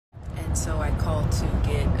So I called to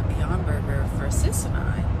get a Beyond Burger for Sis and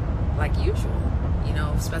I, like usual. You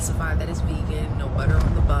know, specify that it's vegan, no butter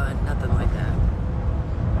on the bun, nothing like that.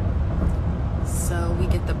 So we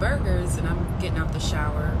get the burgers, and I'm getting out the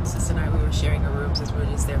shower. Sis and I, we were sharing a room since we were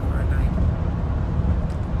just there for a night.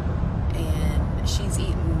 And she's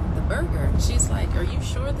eating the burger. She's like, "Are you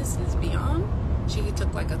sure this is Beyond?" She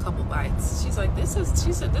took like a couple bites. She's like,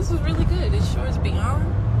 she said, "This is really good. It sure is Beyond."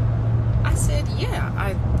 I said, "Yeah."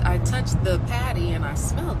 I touched the patty and I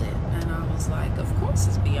smelled it. And I was like, "Of course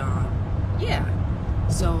it's Beyond. Yeah."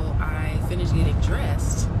 So I finished getting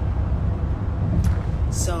dressed.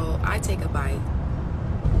 So I take a bite,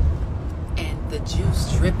 and the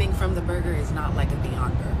juice dripping from the burger is not like a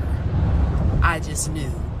Beyond Burger. I just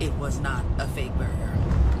knew it was not a fake burger.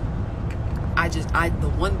 The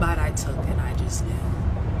one bite I took, and I just knew.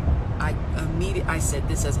 I said,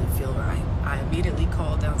 "This doesn't feel right." I immediately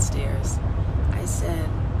called downstairs. I said,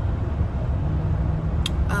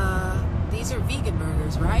 "These are vegan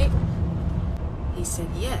burgers, right?" He said,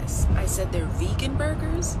 "Yes." I said, "They're vegan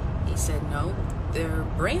burgers?" He said, "No, they're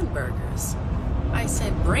brand burgers." I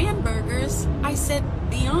said, "Brand burgers?" I said,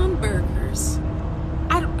 "Beyond Burgers."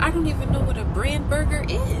 I don't even know what a brand burger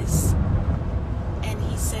is. And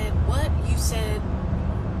he said, "What? You said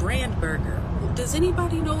brand burger. Does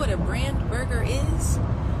anybody know what a brand burger is?"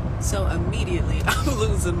 So immediately I'm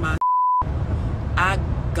losing my I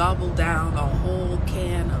gobbled down a whole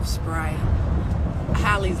can of Sprite.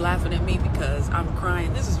 Hallie's laughing at me because I'm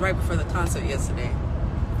crying. This is right before the concert yesterday.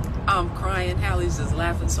 I'm crying. Hallie's just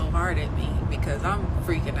laughing so hard at me because I'm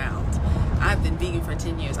freaking out. I've been vegan for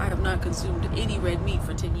 10 years. I have not consumed any red meat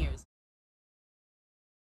for 10 years.